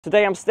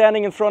Today I'm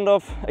standing in front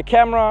of a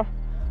camera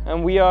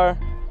and we are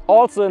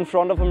also in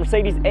front of a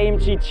Mercedes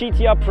AMG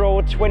GTR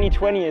Pro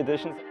 2020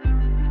 edition.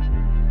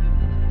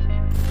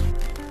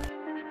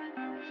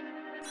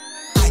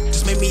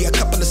 Just made me a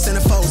couple of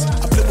centerfolds.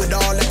 I flip with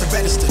all at the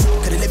register.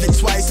 Could've lived it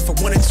twice if I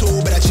wanted to,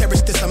 but I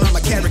cherish this, I'm not my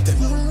character.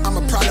 I'm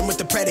a problem with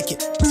the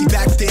predicate. See,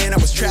 back then I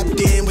was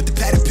trapped in with the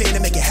padded pen to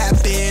make it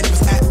happen. It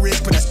was at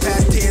risk, but that's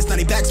past tense. Now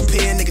they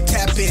backspin, nigga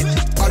tap in.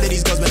 All of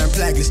these girls, man, I'm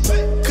blacklist.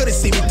 Couldn't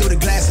see me through the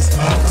glasses.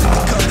 Took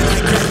the cover and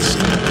I grabbed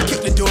shit.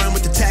 Kicked the door in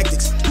with the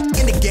tactics.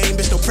 In the game,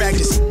 bitch, no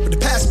practice. With the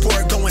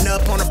passport going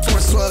up on the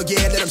foreign soil,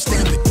 yeah, let them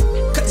stamp it.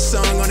 Cut the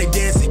song on they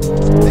dancing.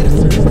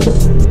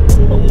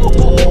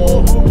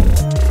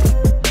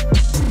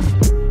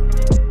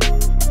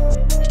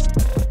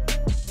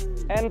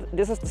 And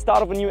this is the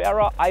start of a new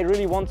era. I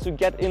really want to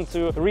get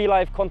into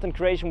real-life content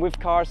creation with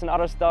cars and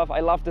other stuff. I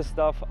love this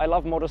stuff. I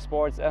love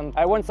motorsports and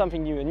I want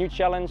something new, a new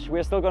challenge.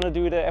 We're still gonna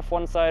do the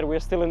F1 side.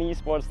 We're still in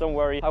esports, don't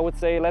worry. I would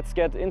say let's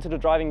get into the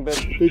driving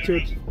bit.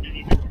 Richard.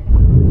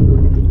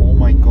 Oh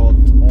my god,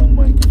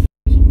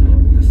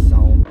 the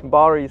sound.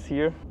 Bari is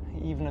here.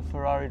 Even a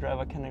Ferrari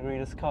driver can agree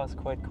this car is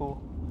quite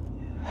cool.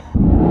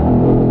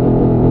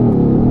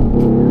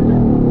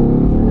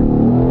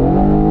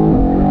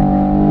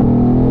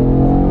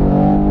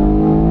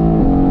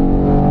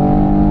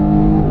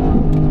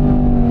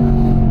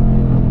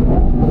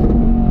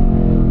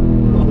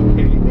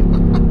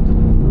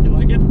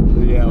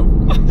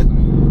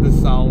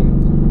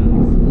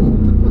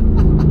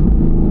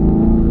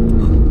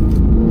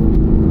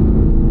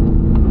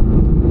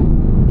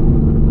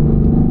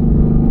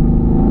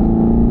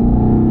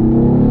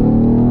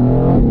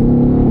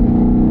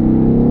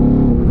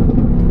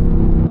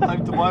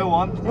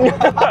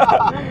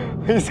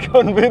 He's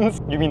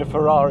convinced. You mean a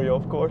Ferrari,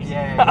 of course.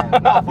 Yeah.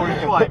 No, for you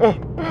I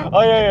mean.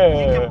 Oh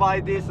yeah. You can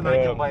buy this and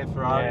I can buy a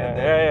Ferrari.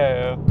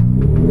 Yeah.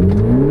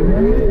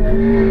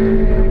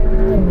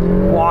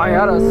 Boah,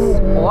 ja, das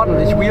ist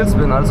ordentlich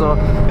Wheelspin, also.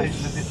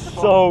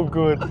 So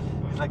good.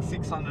 It's like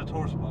 600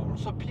 horsepower.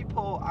 So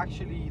people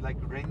actually like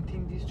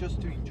renting this just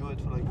to enjoy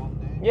it for like one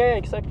day? Yeah,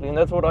 exactly, and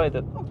that's what I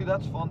did. Okay,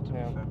 that's fun to be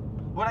fair.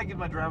 When I get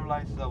my driver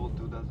license, I will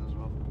do that as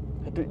well.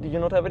 Do you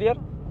not have it yet?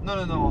 No.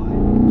 Oh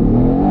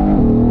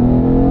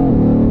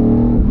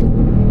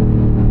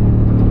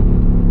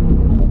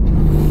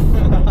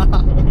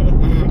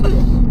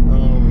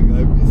my god,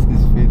 I miss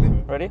this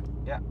feeling. Ready?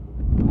 Yeah.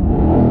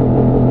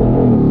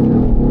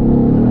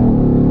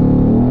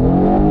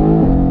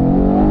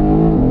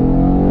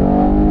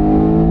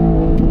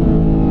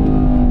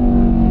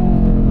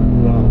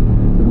 Wow.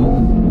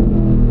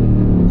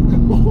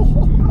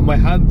 My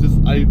hand just,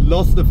 I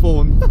lost the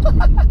phone.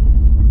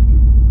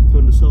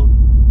 Doing the sound.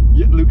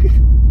 Yeah, look.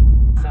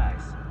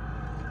 Size.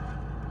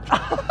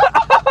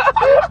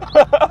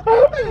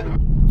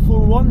 For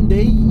one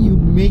day, you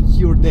make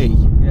your day.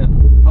 Yeah.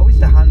 How is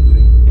the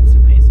handling? It's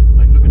amazing.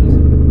 Like, look at this.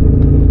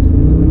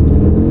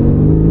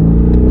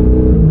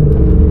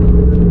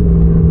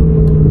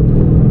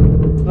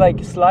 It's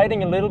like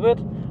sliding a little bit.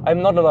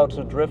 I'm not allowed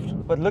to drift,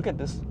 but look at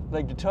this,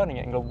 like the turning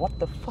angle. What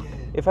the fuck? Yeah.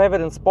 If I have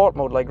it in sport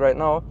mode, like right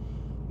now,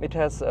 it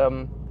has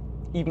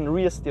even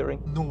rear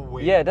steering. No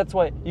way. Yeah, that's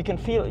why you can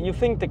feel. You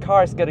think the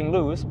car is getting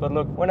loose, but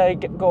look, when I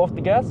go off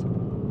the gas.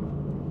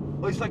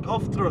 Oh, it's like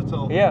off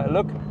throttle. Yeah,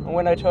 look, and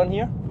when I turn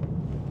here,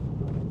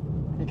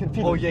 you can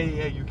feel it. Oh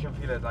yeah, you can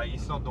feel it. Like,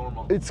 it's not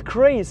normal. It's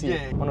crazy.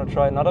 Yeah. Wanna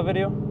try another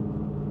video?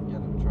 Yeah,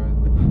 let me try it.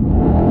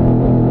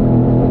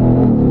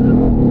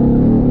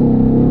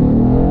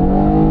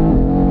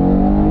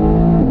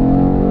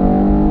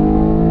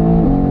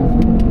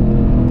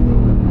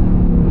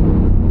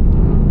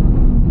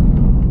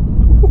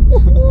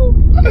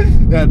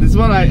 Yeah, this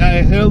one I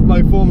held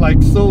my phone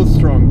like so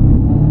strong.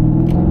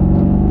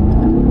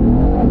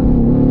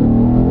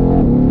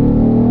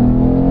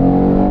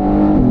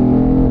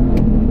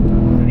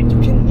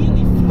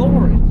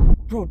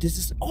 Bro, this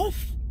is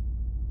off.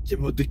 Yeah,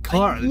 but the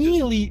car.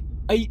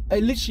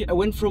 I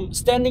went from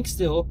standing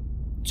still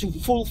to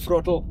full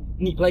throttle.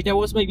 Like there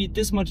was maybe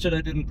this much that I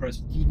didn't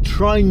press. You're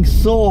trying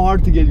so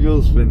hard to get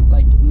wheel spin.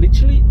 Like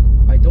literally,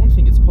 I don't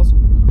think it's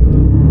possible.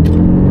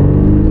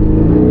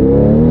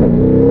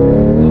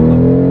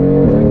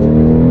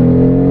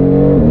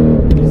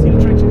 You see the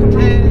traction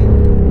control?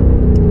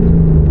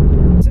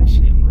 It's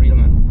actually unreal,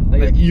 man.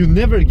 Like, you're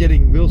never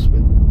getting wheel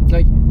spin.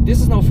 Like this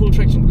is now full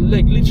traction.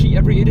 Like literally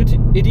every idiot.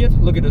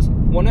 Look at this.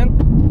 One end.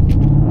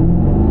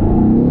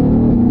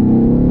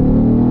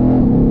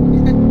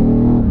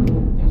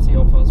 Let's see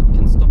how fast we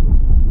can stop.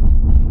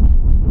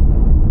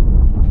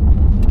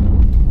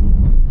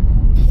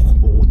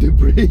 Oh, the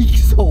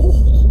brakes! Oh.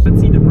 Let's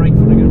see the brake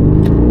foot again.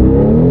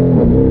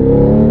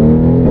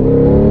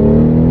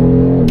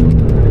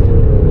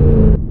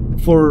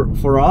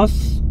 For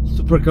us,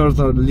 supercars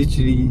are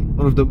literally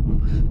one of the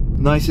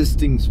nicest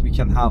things we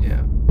can have.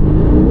 Yeah.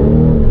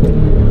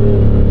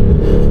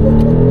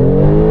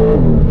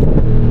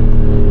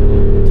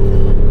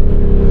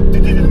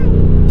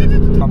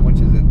 How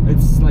much is it?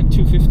 It's like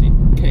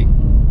 250k.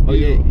 Oh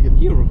yeah,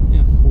 Euro.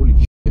 Yeah. Holy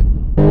shit.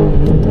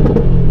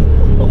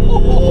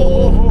 Oh.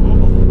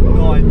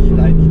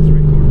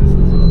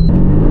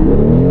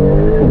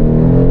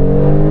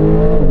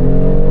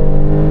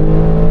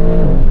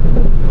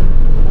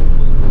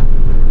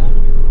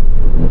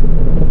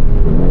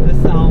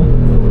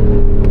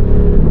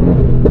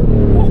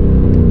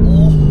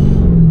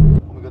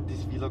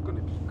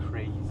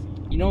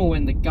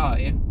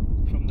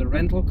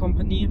 rental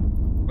company,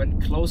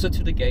 went closer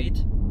to the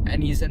gate,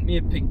 and he sent me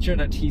a picture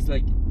that he's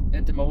like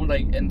at the moment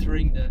like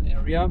entering the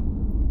area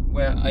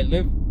where I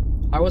live.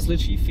 I was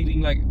literally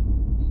feeling like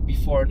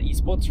before an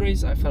esports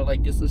race, I felt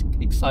like this is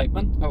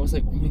excitement. I was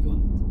like, oh my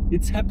god,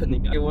 it's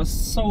happening. It was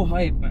so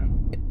hype, man.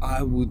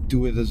 I would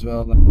do it as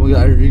well. Like,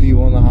 I really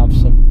want to have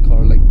some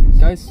car like this.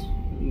 Guys,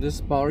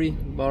 this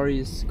Bari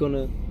is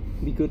gonna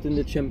be good in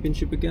the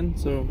championship again,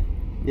 so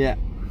yeah,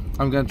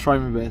 I'm gonna try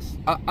my best.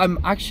 I'm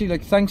actually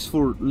like, thanks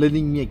for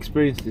letting me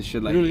experience this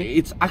shit. Like, really?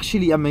 It's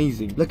actually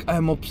amazing. Like,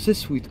 I'm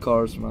obsessed with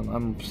cars, man.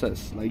 I'm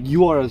obsessed. Like,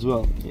 you are as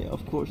well. yeah,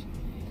 of course.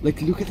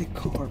 Like, look at the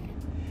car.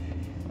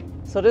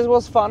 So this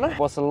was fun. It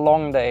was a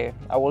long day.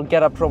 I will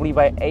get up probably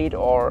by 8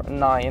 or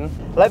 9.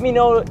 Let me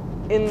know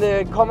in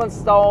the comments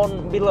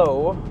down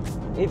below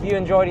if you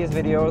enjoy these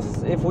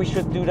videos, if we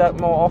should do that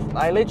more often.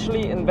 I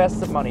literally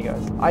invested money,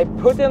 guys. I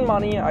put in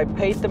money, I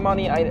paid the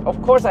money.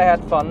 Of course I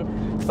had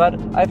fun, but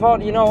I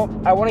thought, you know,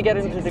 I want to get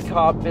into the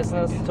car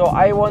business, so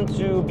I want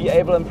to be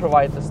able to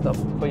provide this stuff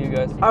for you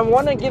guys. I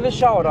want to give a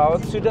shout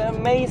out to the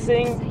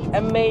amazing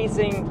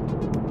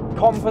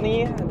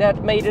company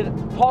that made it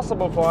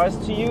possible for us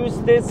to use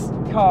this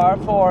car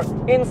for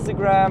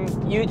Instagram,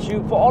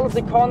 YouTube, for all of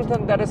the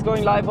content that is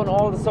going live on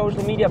all the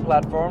social media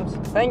platforms.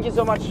 Thank you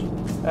so much,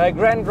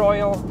 Grand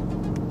Royal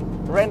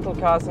Rental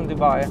Cars in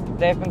Dubai.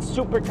 They've been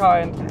super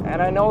kind,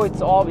 and I know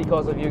it's all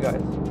because of you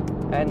guys.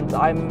 And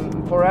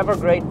I'm forever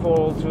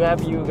grateful to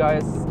have you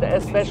guys,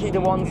 especially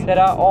the ones that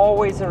are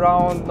always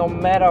around no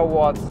matter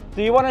what.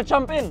 Do you want to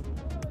jump in?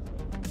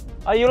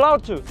 Are you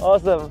allowed to?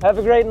 Awesome. Have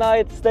a great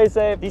night. Stay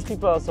safe. These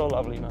people are so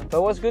lovely, man. But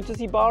it was good to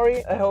see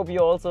Bari. I hope you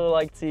also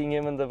liked seeing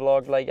him in the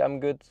vlog. Like,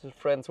 I'm good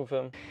friends with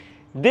him.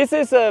 This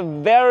is a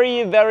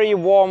very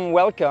warm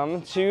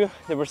welcome to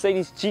the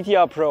Mercedes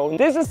GTR Pro.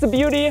 This is the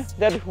beauty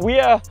that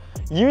we are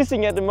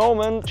using at the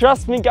moment.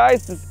 Trust me,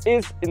 guys, this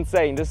is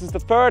insane. This is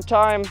the third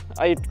time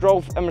I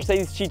drove a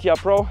Mercedes GTR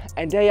Pro,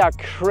 and they are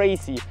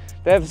crazy.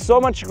 They have so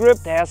much grip,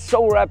 they are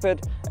so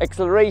rapid,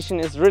 acceleration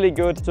is really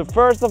good. So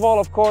first of all,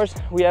 of course,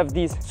 we have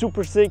these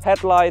super sick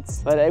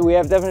headlights, but we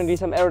have definitely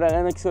some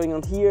aerodynamics going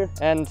on here.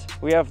 And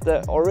we have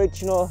the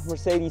original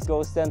Mercedes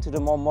goes then to the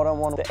more modern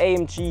one, the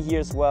AMG here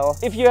as well.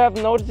 If you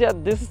haven't noticed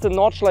yet, this is the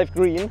Notchlife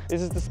Green.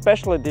 This is the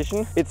special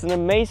edition. It's an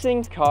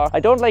amazing car.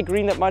 I don't like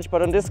green that much,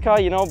 but on this car,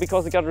 you know,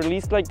 because it got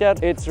released like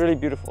that, it's really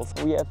beautiful.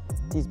 So we have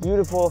these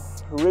beautiful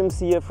rims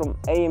here from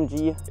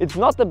AMG. It's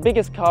not the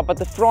biggest car, but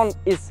the front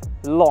is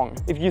long.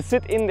 If you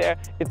sit in there,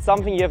 it's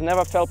something you have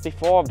never felt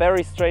before.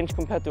 Very strange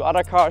compared to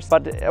other cars,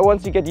 but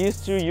once you get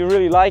used to, you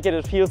really like it.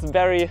 It feels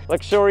very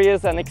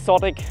luxurious and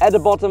exotic. At the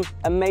bottom,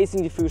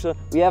 amazing diffuser.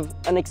 We have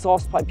an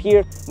exhaust pipe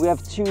here, we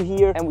have 2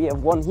 here, and we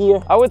have 1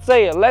 here. I would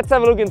say let's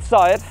have a look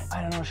inside.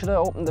 I don't know, should I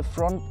open the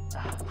front?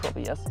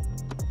 Probably yes.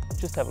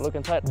 Just have a look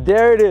inside.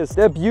 There it is,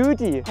 the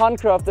beauty.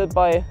 Handcrafted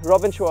by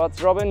Robin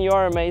Schwartz. Robin, you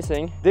are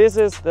amazing. This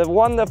is the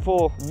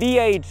wonderful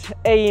V8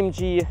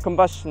 AMG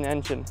combustion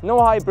engine.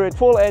 No hybrid,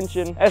 full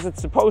engine as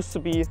it's supposed to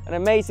be. An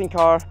amazing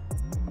car.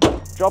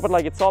 Drop it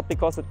like it's hot,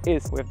 because it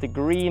is. We have the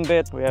green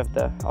bit, we have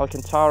the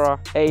Alcantara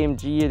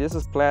AMG. This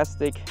is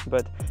plastic,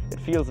 but it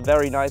feels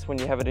very nice when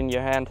you have it in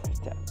your hand.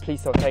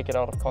 Please don't take it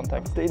out of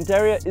context. The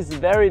interior is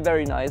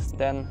very nice.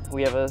 Then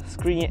we have a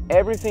screen.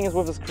 Everything is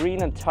with a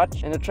screen and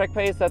touch. And the track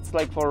pace, that's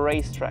like for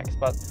racetracks.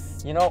 But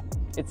you know,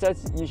 it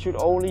says you should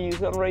only use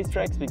it on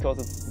racetracks because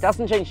it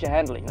doesn't change your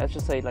handling. Let's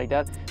just say it like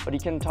that. But you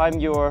can time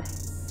your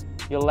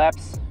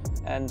laps,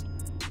 and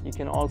you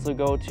can also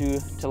go to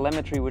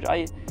telemetry, which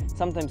I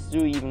sometimes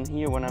do even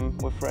here when I'm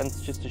with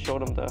friends, just to show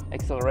them the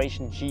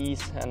acceleration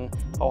G's and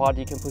how hard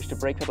you can push the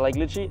brake pedal. Like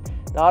literally,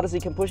 the hardest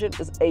you can push it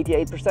is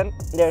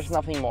 88%. There's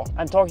nothing more.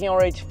 I'm talking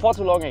already for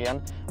too long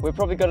again. We're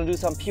probably gonna do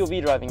some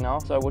POV driving now,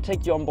 so I will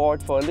take you on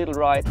board for a little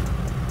ride.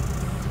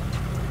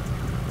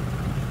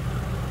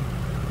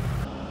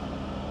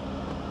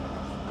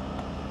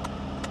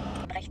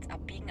 Rechts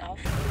abbiegen auf.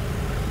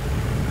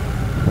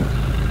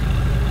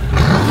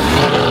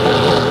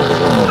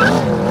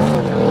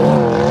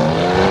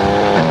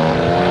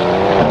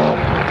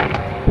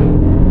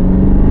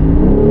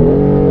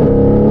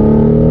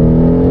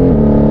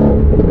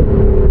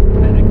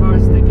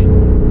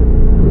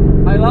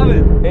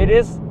 It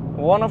is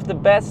one of the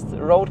best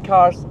road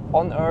cars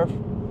on earth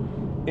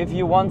if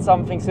you want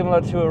something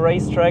similar to a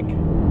racetrack.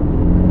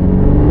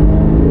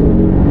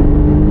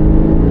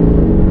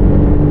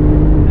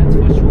 That's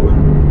for sure.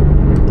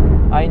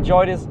 I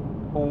enjoy this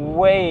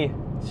way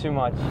too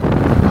much.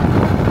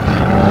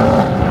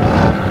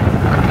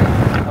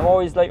 I'm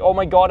always like, oh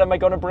my god, am I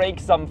gonna break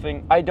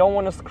something? I don't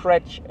want to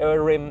scratch a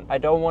rim. I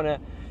don't want to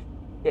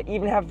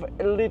even have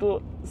a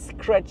little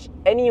scratch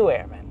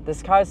anywhere, man.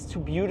 This car is too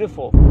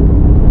beautiful.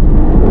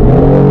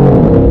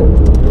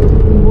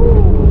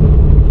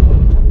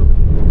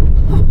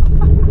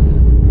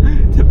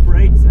 The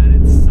brakes,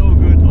 man, it's so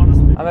good,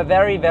 honestly. I'm a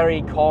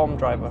very calm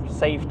driver,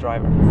 safe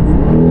driver.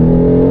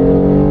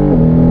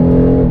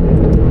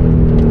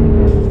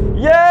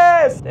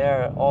 Yes!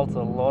 There are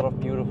also a lot of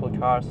beautiful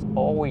cars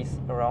always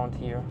around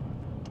here.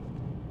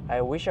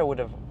 I wish I would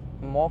have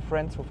more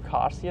friends with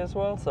cars here as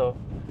well, so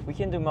we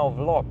can do more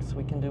vlogs,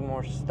 we can do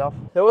more stuff.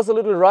 That was a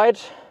little ride.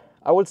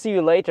 I will see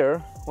you later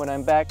when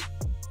I'm back.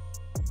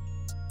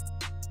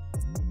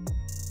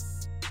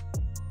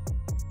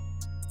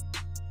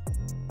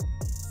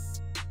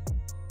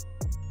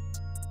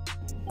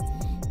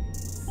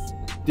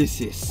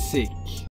 This is sick.